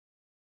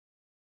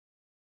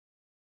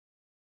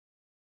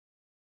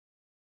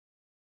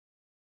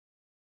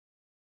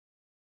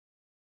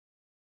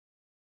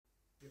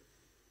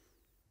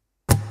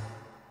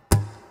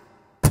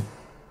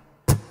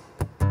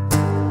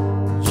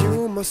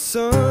my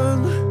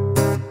sun,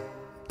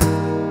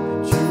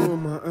 and you were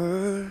my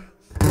earth.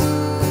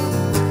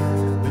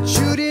 But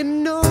you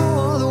didn't know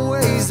all the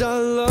ways I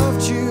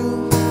loved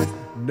you,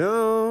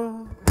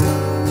 no.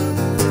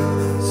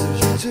 So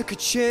you took a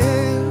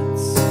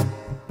chance,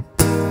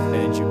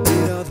 and you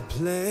made all the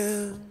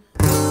plan.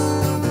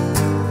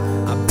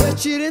 I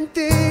bet you didn't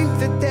think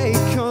that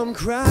they'd come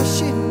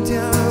crashing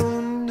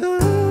down, no.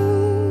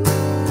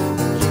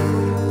 You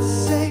didn't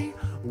say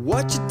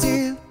what you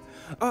did,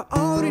 I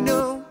already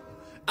know.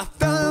 I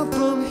found out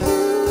from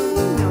him.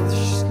 Now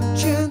there's just no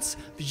chance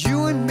for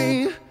you and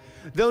me.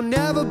 There'll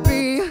never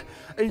be.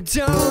 And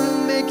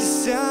don't make you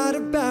sad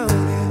about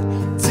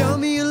it. Tell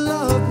me you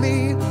love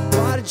me.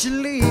 Why did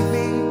you leave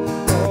me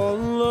all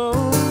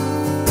alone?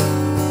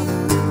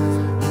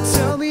 You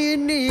tell me you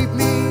need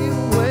me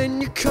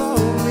when you call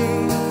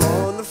me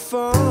on the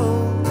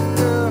phone,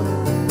 girl.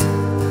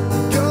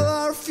 Girl,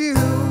 I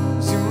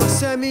refuse. You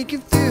must have me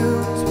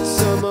confused with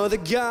some other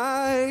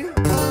guy.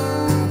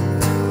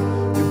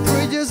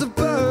 Bridges are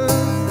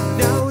burned,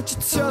 now it's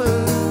your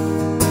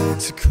turn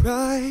to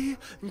cry.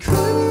 And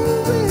cry me a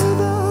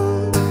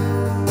river,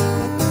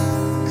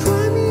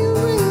 cry me a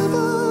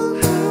river,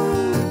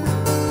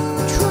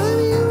 cry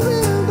me a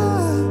river,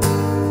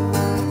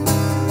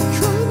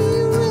 cry me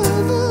a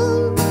river.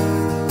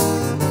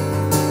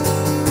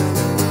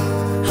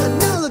 I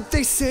know that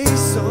they say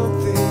some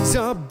things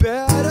are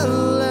better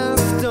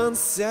left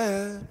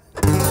unsaid,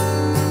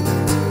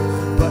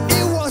 but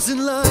it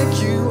wasn't like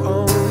you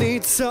only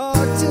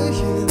talk to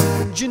him,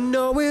 and you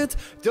know it.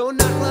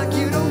 Don't act like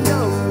you don't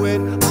know it.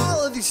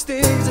 All of these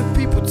things that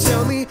people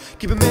tell me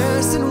keep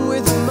messing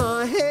with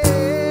my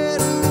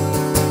head.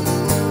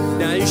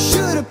 Now you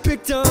should have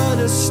picked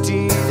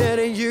honesty,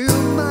 then you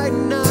might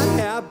not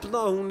have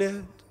blown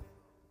it.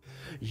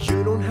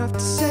 You don't have to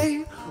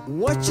say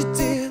what you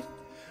did,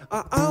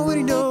 I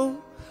already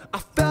know. I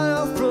found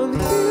out from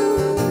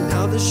him.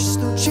 Now there's just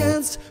no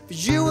chance for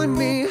you and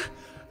me.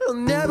 I'll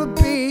never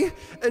be.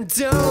 And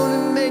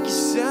don't make you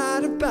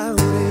sad about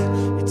it.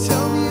 You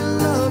tell me you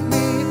love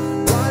me.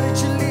 Why did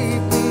you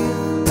leave me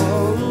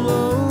all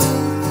alone?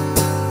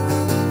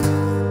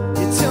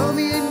 You tell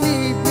me you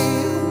need me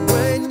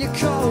when you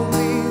call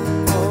me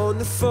on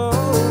the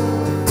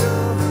phone.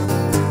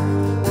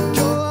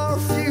 Girl, I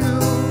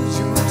refuse.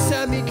 You must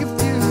have me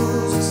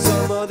confused with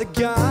some other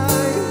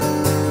guy.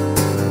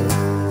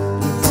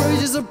 Your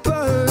bridges are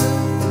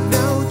burned,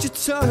 now it's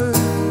your turn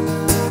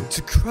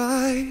to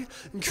cry.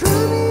 And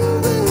cry me a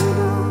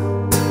river,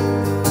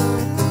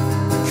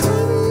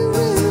 cry me a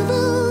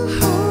river,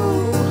 oh.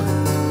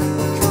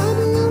 Cry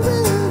me a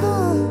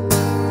river,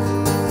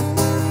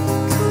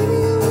 cry me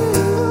a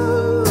river,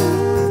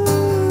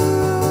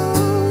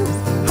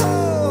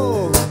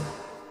 oh.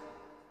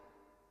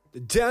 The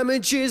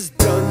damage is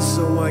done,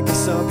 so I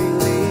guess I'll be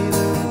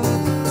leaving.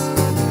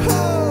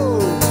 Oh,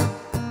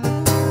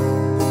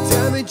 the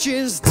damage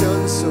is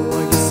done, so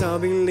I guess I'll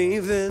be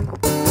leaving.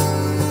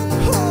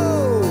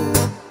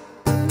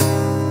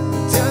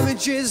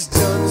 Damage is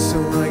done, so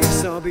I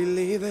guess I'll be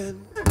leaving.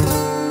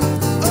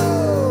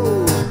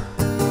 Oh,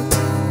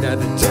 now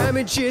the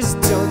damage is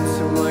done,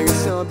 so I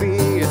guess I'll be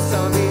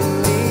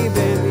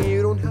leaving.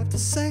 You don't have to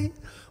say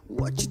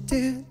what you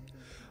did,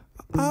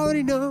 I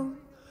already know.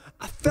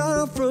 I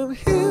found out from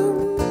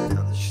him.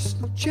 Now there's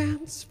just no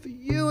chance for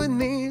you and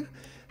me.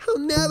 I'll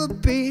never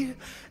be.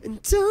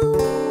 And don't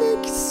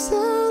make you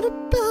sad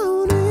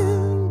about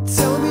it.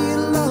 Tell me you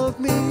love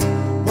me.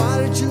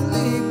 Why did you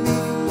leave me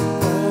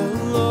all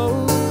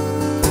alone?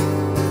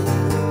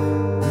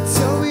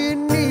 Tell me you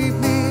need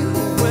me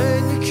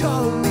when you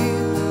call me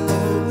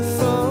on the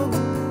phone.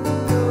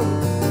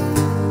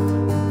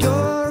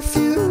 Girl, I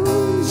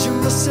refuse. You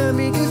must have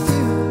me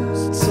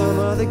confused with some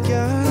other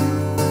guy.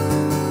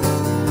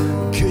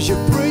 'Cause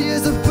your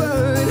bridges are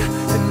burned,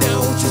 and now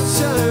it's your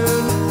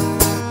turn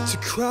to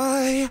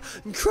cry.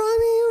 And cry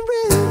me a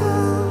river,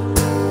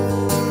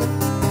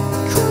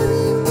 cry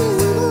me a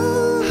river,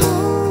 oh.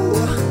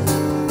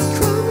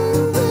 Cry me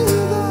a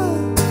river,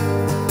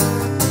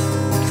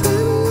 cry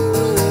me a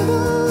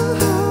river,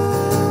 oh.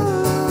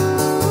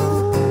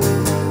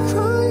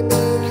 Cry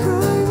me,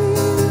 cry me,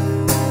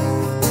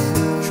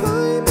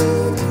 cry me,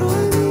 cry me,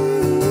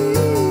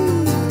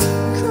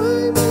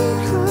 cry me,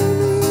 cry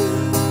me.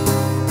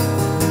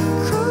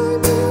 Cry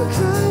me,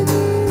 cry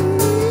me,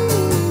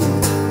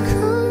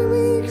 cry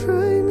me,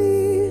 cry me,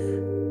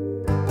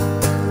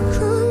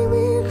 cry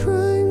me,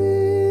 cry me.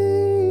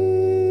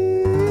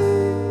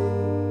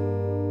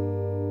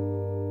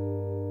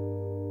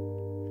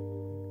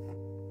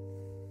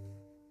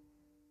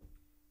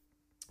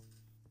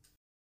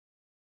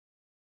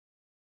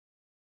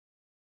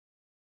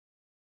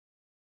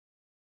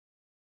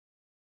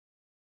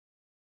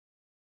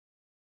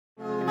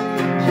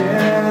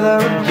 Together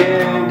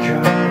again,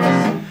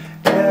 'cause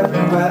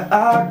everywhere I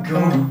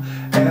go,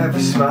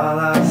 every smile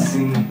I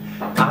see,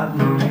 I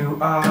know you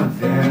are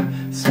there,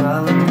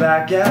 smiling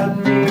back at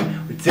me.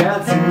 We're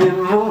dancing in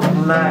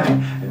moonlight,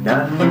 and I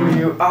know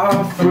you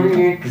are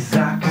free, 'cause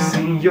I can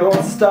see your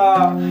star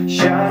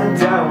shining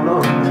down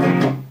on me.